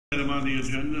on the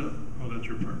agenda, oh, that's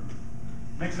your part.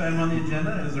 Next item on the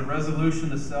agenda is a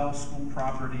resolution to sell school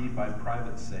property by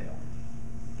private sale.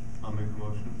 I'll make the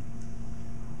motion.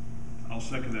 I'll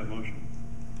second that motion.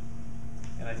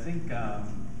 And I think,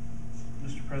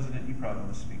 Mr. President, you probably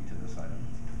want to speak to this item.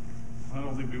 I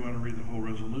don't think we want to read the whole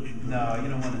resolution. No, you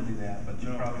don't want to do that, but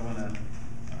you probably want to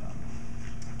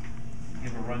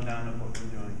give a rundown of what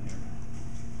we're doing here.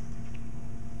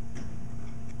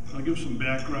 I'll give some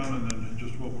background and then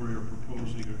just what we're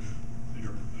proposing here.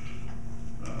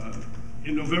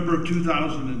 In November of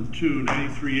 2002,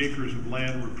 93 acres of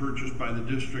land were purchased by the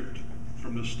district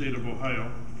from the state of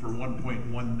Ohio for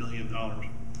 $1.1 million.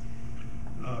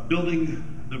 Building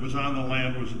that was on the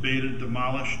land was abated,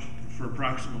 demolished for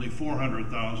approximately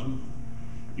 $400,000,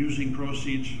 using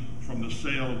proceeds from the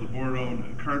sale of the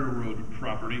board-owned Carter Road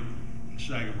property in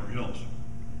Sagamore Hills.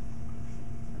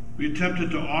 We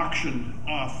attempted to auction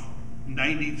off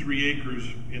 93 acres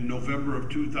in November of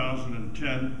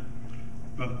 2010,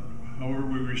 but however,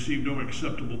 we received no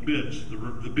acceptable bids.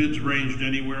 The bids ranged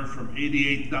anywhere from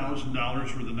 $88,000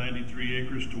 for the 93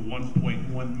 acres to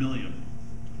 $1.1 million.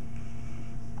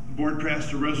 The board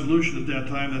passed a resolution at that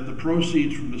time that the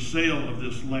proceeds from the sale of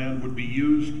this land would be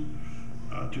used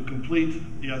to complete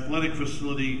the athletic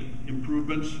facility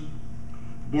improvements.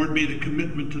 The board made a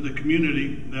commitment to the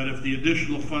community that if the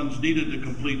additional funds needed to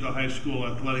complete the high school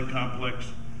athletic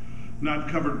complex, not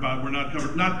covered by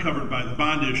the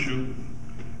bond issue,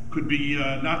 could be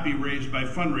not be raised by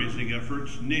fundraising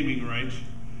efforts, naming rights,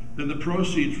 then the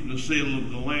proceeds from the sale of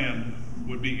the land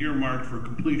would be earmarked for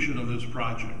completion of this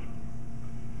project.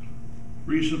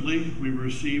 Recently, we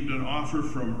received an offer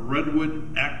from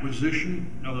Redwood Acquisitions,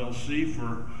 LLC,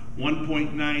 for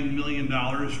 $1.9 million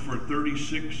for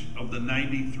 36 of the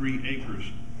 93 acres.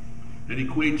 That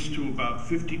equates to about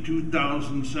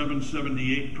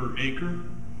 $52,778 per acre,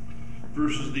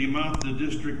 versus the amount the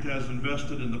district has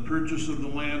invested in the purchase of the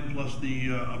land, plus the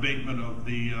abatement of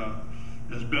the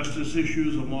asbestos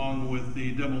issues, along with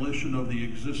the demolition of the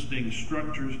existing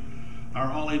structures. Our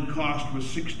all-in cost was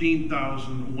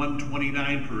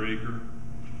 $16,129 per acre.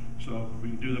 So if we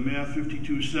can do the math,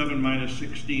 52.7 minus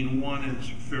 16.1, it's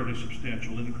a fairly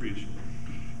substantial increase.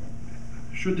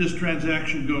 Should this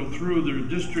transaction go through, the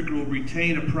district will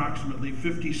retain approximately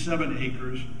 57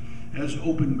 acres as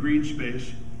open green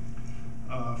space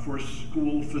for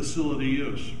school facility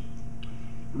use.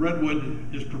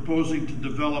 Redwood is proposing to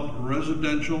develop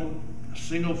residential,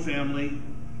 single-family,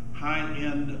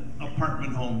 high-end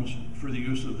apartment homes for the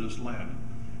use of this land.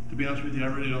 To be honest with you, I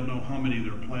really don't know how many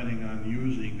they're planning on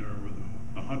using, or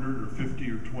 100 or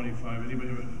 50 or 25.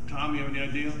 Anybody? Tom, you have any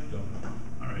idea? Don't know.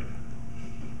 All right.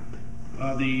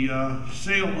 The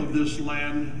sale of this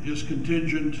land is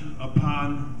contingent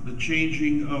upon the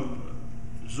changing of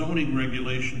zoning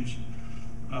regulations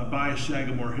by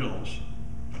Sagamore Hills.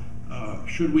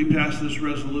 Should we pass this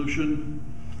resolution,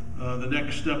 the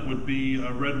next step would be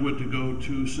Redwood to go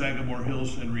to Sagamore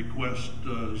Hills and request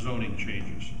zoning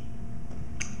changes.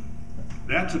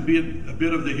 That's a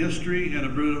bit of the history and a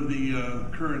bit of the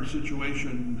current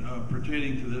situation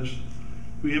pertaining to this.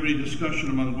 Do we have any discussion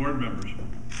among board members?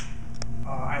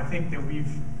 I think that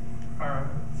we've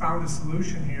found a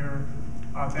solution here,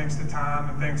 thanks to Tom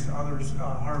and thanks to others'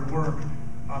 hard work,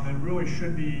 that really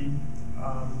should be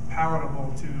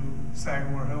palatable to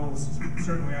Sagamore Hills.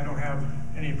 Certainly I don't have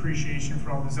any appreciation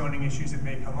for all the zoning issues that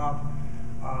may come up,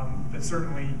 but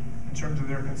certainly in terms of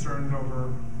their concerns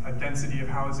over a density of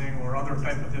housing or other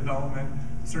type of development,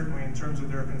 certainly in terms of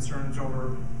their concerns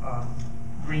over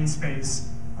green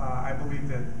space, I believe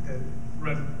that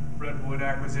Redwood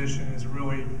Acquisition is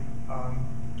really,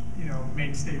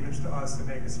 made statements to us that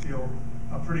make us feel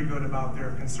pretty good about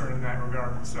their concern in that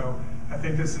regard. So I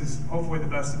think this is hopefully the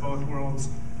best of both worlds.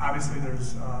 Obviously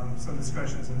there's some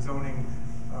discussions in zoning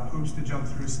hoops to jump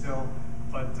through still,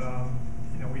 but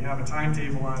we have a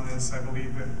timetable on this. I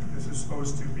believe that this is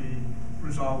supposed to be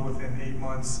resolved within 8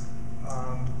 months.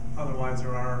 Otherwise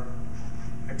there are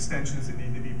extensions that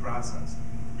need to be processed.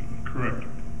 Correct.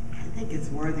 I think it's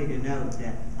worthy to note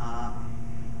that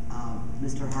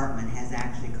Mr. Hartman has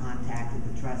actually contacted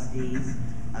the trustees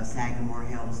of Sagamore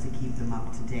Hills to keep them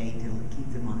up to date, to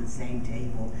keep them on the same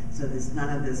table. So none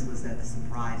of this was a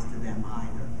surprise to them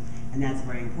either. And that's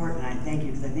very important. I thank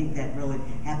you, because I think that really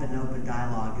having an open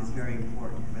dialogue is very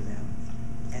important for them,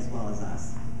 as well as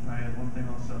us. I had one thing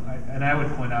also, and I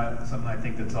would point out something I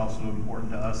think that's also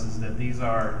important to us is that these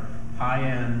are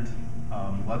high-end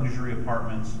luxury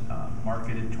apartments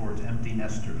marketed towards empty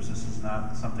nesters. This is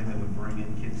not something that would bring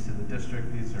in kids to the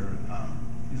district. These are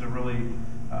really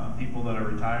people that are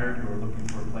retired who are looking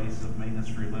for a place of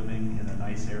maintenance-free living in a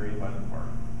nice area by the park.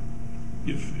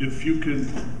 If you can,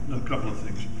 a couple of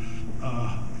things.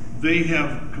 They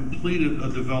have completed a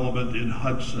development in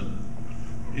Hudson.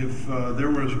 If there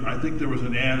was, I think there was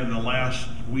an ad in the last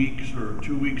weeks or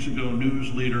 2 weeks ago,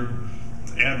 news leader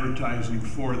advertising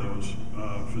for those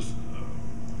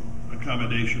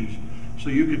accommodations. So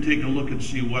you could take a look and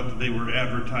see what they were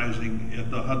advertising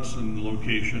at the Hudson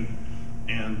location,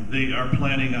 and they are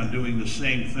planning on doing the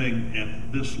same thing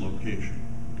at this location.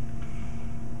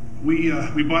 We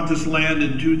bought this land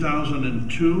in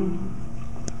 2002.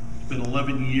 It's been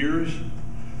 11 years.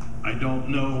 I don't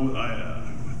know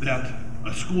that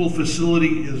a school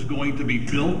facility is going to be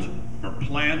built or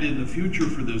planned in the future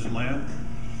for this land.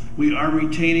 We are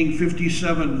retaining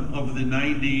 57 of the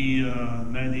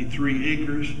 93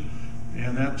 acres,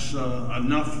 and that's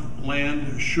enough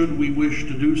land should we wish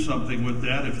to do something with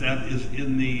that, if that is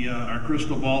in our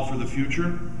crystal ball for the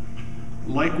future.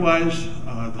 Likewise,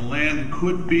 the land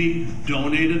could be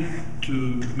donated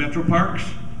to Metro Parks.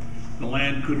 The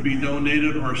land could be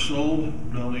donated or sold.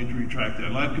 No need to retract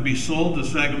that. Land could be sold to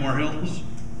Sagamore Hills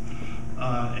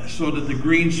so that the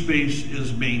green space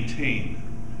is maintained.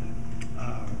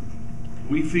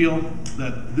 We feel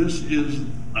that this is,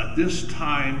 at this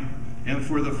time and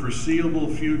for the foreseeable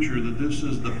future, that this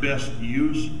is the best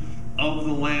use of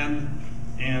the land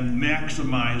and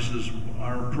maximizes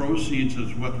our proceeds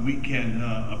as what we can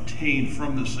obtain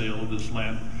from the sale of this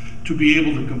land to be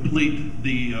able to complete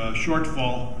the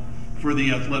shortfall for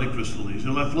the athletic facilities.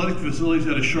 The athletic facilities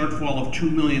had a shortfall of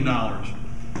 $2 million.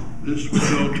 This would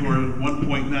go toward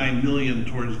 $1.9 million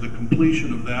towards the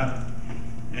completion of that.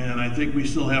 And I think we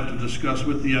still have to discuss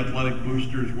with the athletic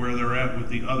boosters where they're at with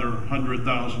the other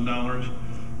 $100,000,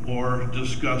 or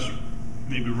discuss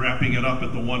maybe wrapping it up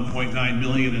at the $1.9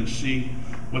 million and see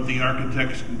what the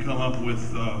architects can come up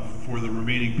with for the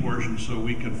remaining portion, so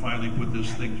we can finally put this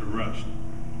thing to rest.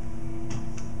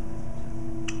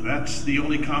 That's the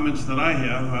only comments that I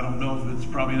have. I don't know if it's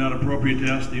probably not appropriate to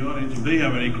ask the audience if they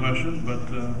have any questions, but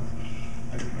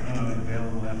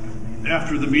Available after the meeting.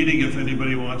 after the meeting, if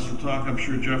anybody wants to talk, I'm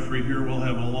sure Jeffrey here will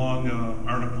have a long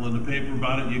article in the paper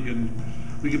about it.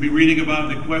 We could be reading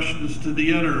about the questions to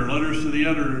the editor, letters to the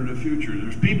editor in the future.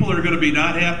 There's people that are going to be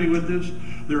not happy with this.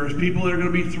 There's people that are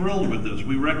going to be thrilled with this.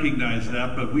 We recognize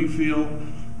that, but we feel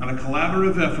on a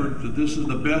collaborative effort that this is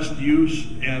the best use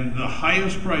and the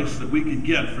highest price that we could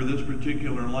get for this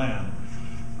particular land.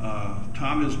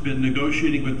 Tom has been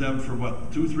negotiating with them for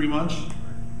what, 2-3 months?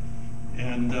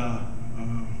 And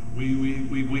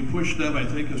we pushed them, I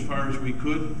think, as far as we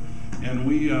could. And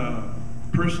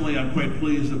personally, I'm quite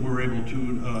pleased that we're able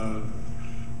to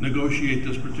negotiate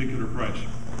this particular price.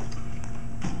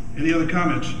 Any other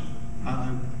comments?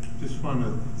 I just want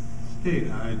to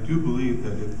state, I do believe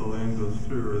that if the land goes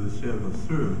through, or the sale goes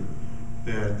through,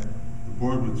 that the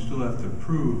board would still have to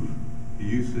approve the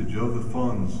usage of the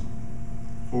funds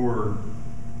for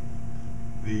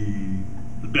the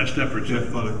best efforts.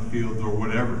 athletic fields or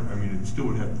whatever. I mean, it still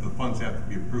would have, the funds have to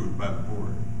be approved by the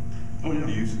board. Oh, yeah.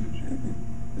 The usage.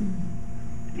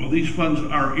 Well, these funds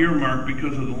are earmarked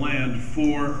because of the land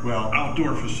for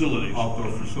outdoor facilities.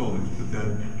 Outdoor facilities, but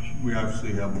then we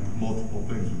obviously have multiple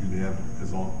things we could have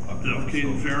as all outdoor Okay,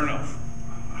 facilities. fair enough.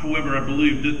 However, I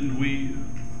believe, didn't we,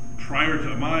 prior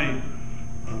to my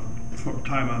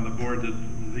time on the board, that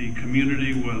the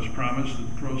community was promised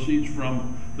that proceeds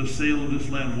from the sale of this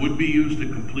land would be used to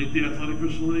complete the athletic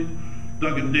facility?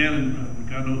 Doug and Dan, and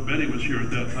God knows Betty was here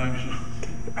at that time, so.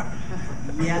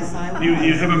 Yes, I was. You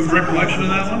have a recollection of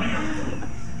that one?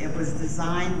 It was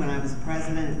designed, when I was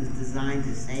president, it was designed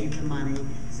to save the money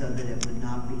so that it would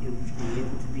not be, it would be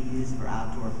able to be used for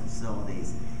outdoor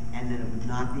facilities, and that it would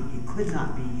not be, it could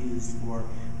not be used for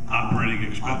Operating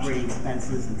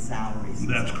expenses and salaries.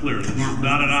 That's clear. This is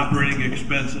not an operating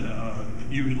expense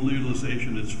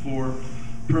utilization. It's for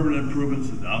permanent improvements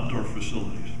in outdoor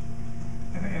facilities.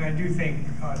 And I do think,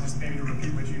 just maybe to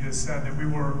repeat what you just said, that we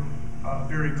were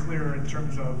very clear in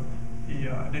terms of the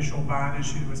initial bond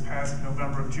issue that was passed in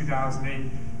November of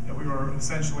 2008, that we were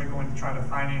essentially going to try to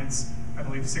finance, I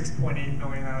believe, $6.8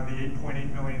 million out of the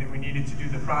 $8.8 million that we needed to do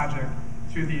the project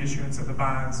through the issuance of the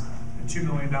bonds. The $2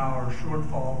 million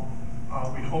shortfall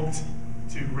we hoped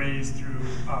to raise through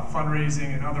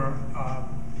fundraising and other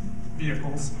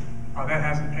vehicles. That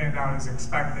hasn't panned out as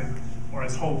expected or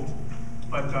as hoped,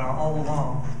 but all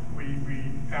along we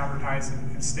advertised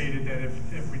and stated that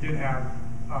if we did have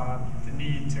the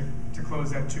need to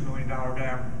close that $2 million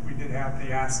gap, we did have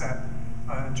the asset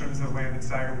in terms of the land in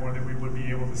Sagamore that we would be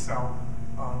able to sell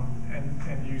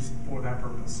and use for that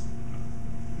purpose.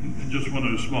 Just one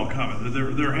other small comment.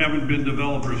 There haven't been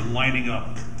developers lining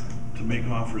up to make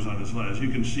offers on his land. As you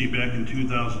can see, back in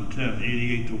 2010,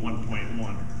 88 to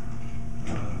 1.1.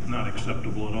 Not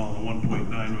acceptable at all. The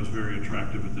 1.9 was very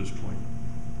attractive at this point.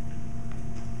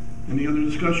 Any other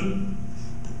discussion?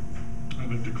 I'd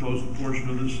like to close the portion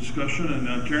of this discussion.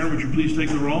 And Karen, would you please take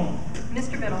the roll?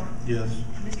 Mr. Biddle. Yes.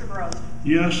 Mr. Burrows.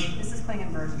 Yes. Mrs.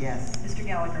 Klingenberg. Yes. Mr.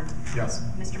 Gallagher. Yes.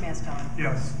 Mr. Masteller.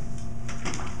 Yes.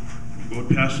 Vote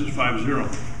passes 5-0.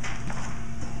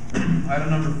 Item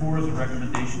number 4 is a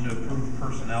recommendation to approve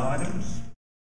personnel items.